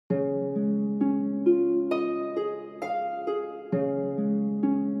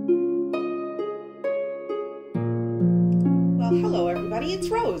Well, hello everybody, it's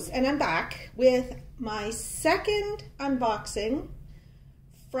Rose, and I'm back with my second unboxing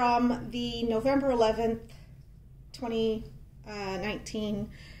from the November 11th, 2019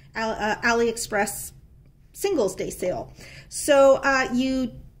 AliExpress Singles Day sale. So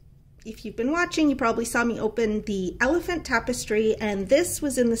if you've been watching, you probably saw me open the elephant tapestry, and this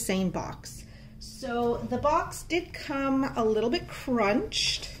was in the same box. So the box did come a little bit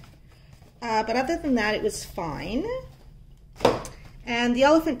crunched, but other than that, it was fine. And the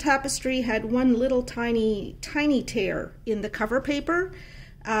elephant tapestry had one little tiny tear in the cover paper,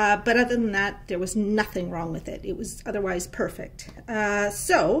 but other than that, there was nothing wrong with it. It was otherwise perfect. I'm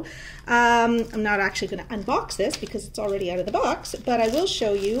not actually going to unbox this because it's already out of the box, but I will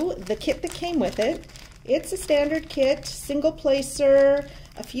show you the kit that came with it. It's a standard kit, single placer,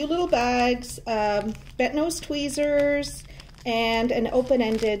 a few little bags, bent nose tweezers, and an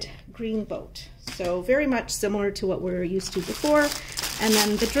open-ended green boat. So very much similar to what we're used to before. And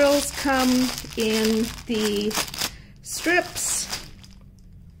then the drills come in the strips.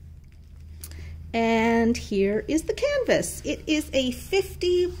 And here is the canvas. It is a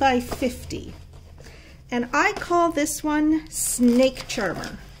 50 by 50. And I call this one Snake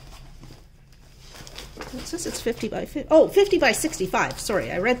Charmer. It says it's 50 by 50. Oh, 50 by 65.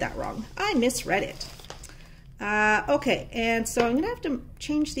 Sorry, I read that wrong. I misread it. Okay, and so I'm going to have to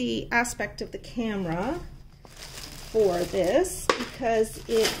change the aspect of the camera for this because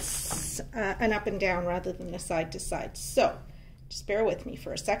it's an up and down rather than a side to side. So just bear with me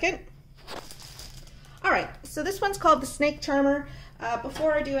for a second. All right, so this one's called the Snake Charmer.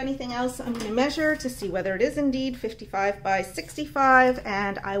 Before I do anything else, I'm going to measure to see whether it is indeed 55 by 65,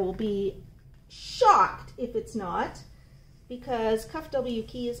 and I will be shocked if it's not, because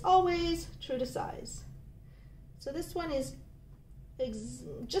KUFWKEY is always true to size. So this one is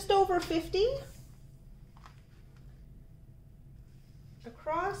just over 50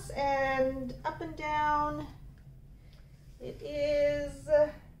 across, and up and down it is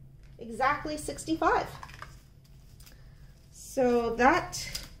exactly 65. So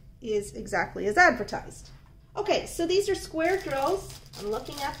that is exactly as advertised. Okay, so these are square drills. I'm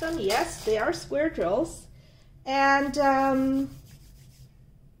looking at them. Yes, they are square drills. And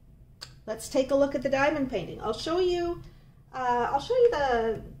let's take a look at the diamond painting. I'll show you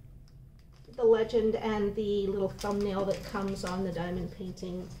the legend and the little thumbnail that comes on the diamond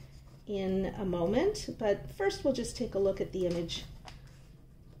painting in a moment. But first we'll just take a look at the image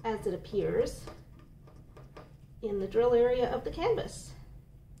as it appears in the drill area of the canvas.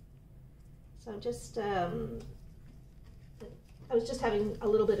 So I'm just, I was just having a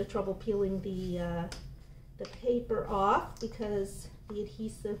little bit of trouble peeling the paper off because the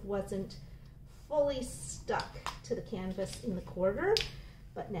adhesive wasn't fully stuck to the canvas in the quarter,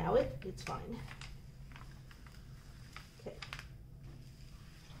 but now it's fine. Okay.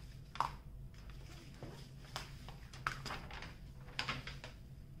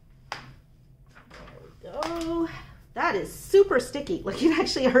 There we go. That is super sticky. Like, it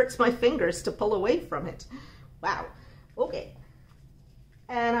actually hurts my fingers to pull away from it. Wow. Okay.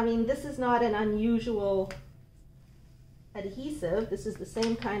 And I mean, this is not an unusual adhesive. This is the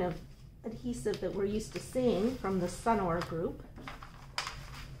same kind of adhesive that we're used to seeing from the Sunor group.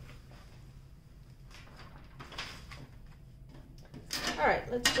 All right,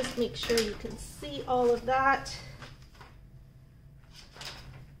 let's just make sure you can see all of that.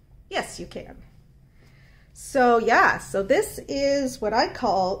 Yes, you can. So yeah, so this is what I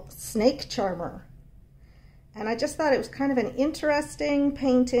call Snake Charmer. And I just thought it was kind of an interesting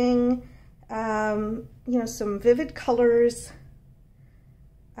painting. You know, some vivid colors.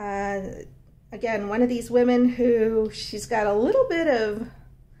 Again, one of these women who, she's got a little bit of,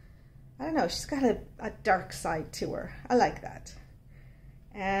 I don't know, she's got a dark side to her. I like that.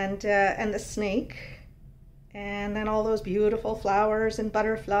 And the snake, and then all those beautiful flowers and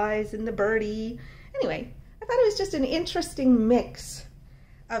butterflies and the birdie. Anyway, I thought it was just an interesting mix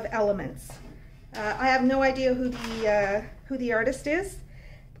of elements. I have no idea who the artist is.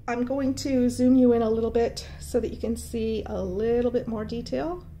 I'm going to zoom you in a little bit so that you can see a little bit more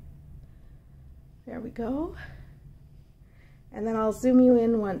detail. There we go. And then I'll zoom you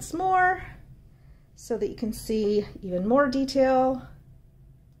in once more so that you can see even more detail.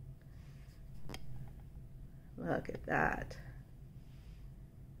 Look at that.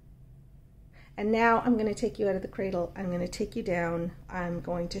 And now I'm going to take you out of the cradle. I'm going to take you down. I'm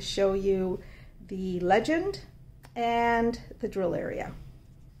going to show you the legend and the drill area.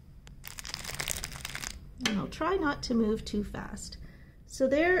 And I'll try not to move too fast. So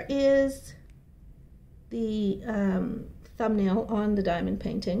there is the thumbnail on the diamond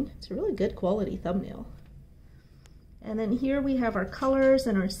painting. It's a really good quality thumbnail. And then here we have our colors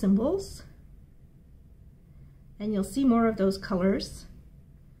and our symbols. And you'll see more of those colors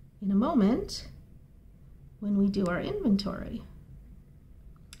in a moment when we do our inventory.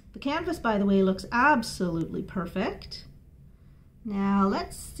 The canvas, by the way, looks absolutely perfect. Now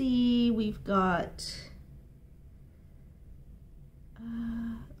let's see, we've got,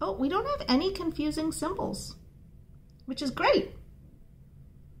 oh, we don't have any confusing symbols, which is great.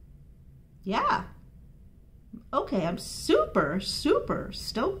 Yeah. Okay, I'm super, super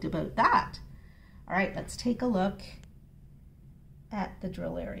stoked about that. All right, let's take a look at the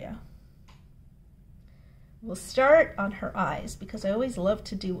drill area. We'll start on her eyes because I always love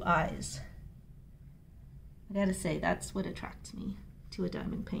to do eyes. I gotta say, that's what attracts me to a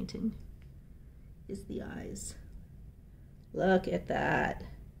diamond painting, is the eyes. Look at that.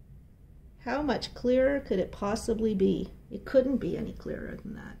 How much clearer could it possibly be? It couldn't be any clearer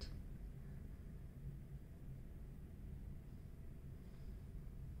than that.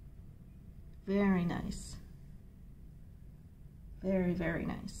 Very nice. Very, very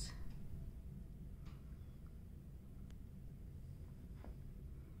nice.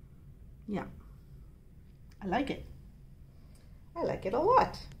 Yeah, I like it. I like it a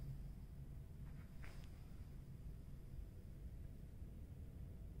lot.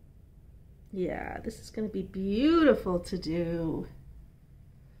 Yeah, this is going to be beautiful to do.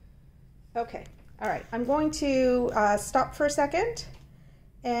 Okay, all right, I'm going to stop for a second,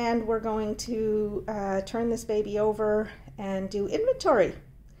 and we're going to turn this baby over and do inventory.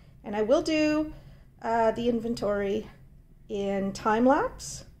 And I will do the inventory in time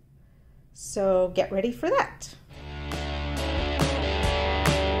lapse. So get ready for that.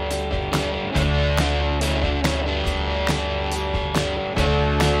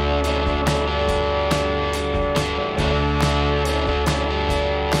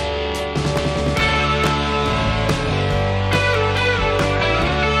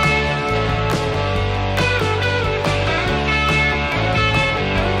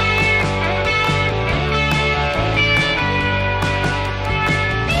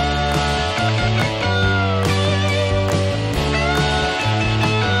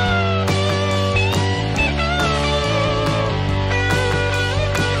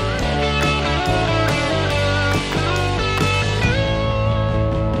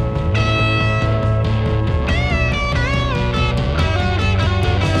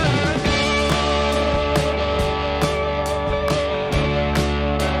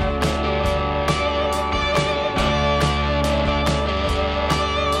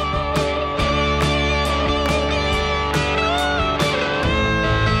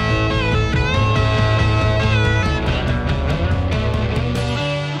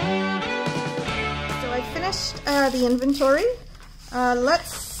 The inventory.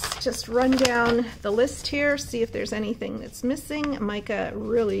 Let's just run down the list here, see if there's anything that's missing. Micah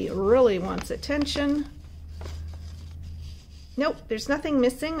really, really wants attention. Nope, there's nothing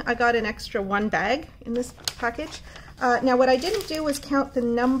missing. I got an extra 1 bag in this package. Now what I didn't do was count the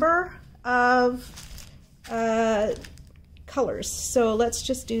number of colors, so let's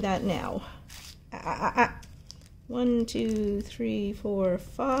just do that now. 1, 2, 3, 4,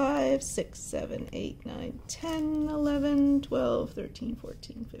 5, 6, 7, 8, 9, 10, 11, 12, 13,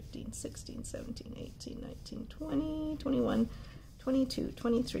 14, 15, 16, 17, 18, 19, 20, 21, 22,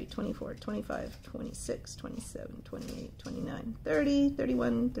 23, 24, 25, 26, 27, 28, 29, 30,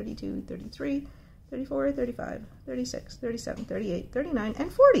 31, 32, 33, 34, 35, 36, 37, 38, 39,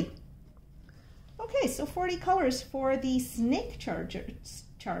 and 40. Okay, so 40 colors for the snake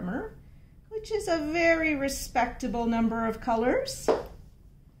charmer, which is a very respectable number of colors.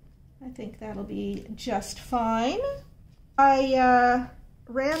 I think that'll be just fine. I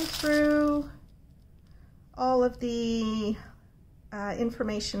ran through all of the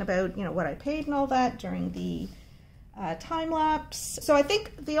information about, you know, what I paid and all that during the time lapse. So I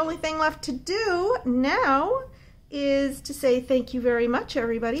think the only thing left to do now is to say thank you very much,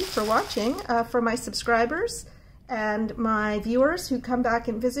 everybody, for watching. For my subscribers and my viewers who come back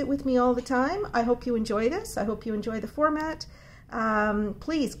and visit with me all the time, I hope you enjoy this. I hope you enjoy the format.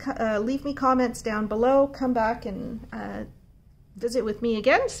 Please leave me comments down below. Come back and visit with me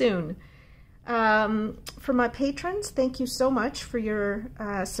again soon. For my patrons, thank you so much for your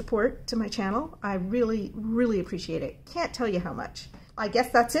support to my channel. I really, really appreciate it. Can't tell you how much. I guess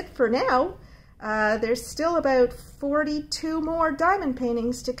that's it for now. There's still about 42 more diamond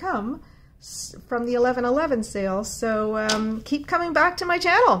paintings to come from the 11/11 sale, so keep coming back to my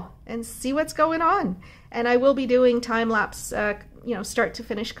channel and see what's going on. And I will be doing time-lapse, you know, start to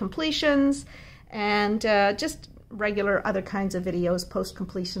finish completions, and just regular other kinds of videos, post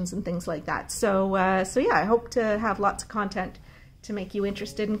completions and things like that. So yeah, I hope to have lots of content to make you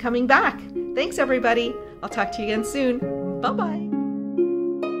interested in coming back. Thanks everybody. I'll talk to you again soon. Bye-bye.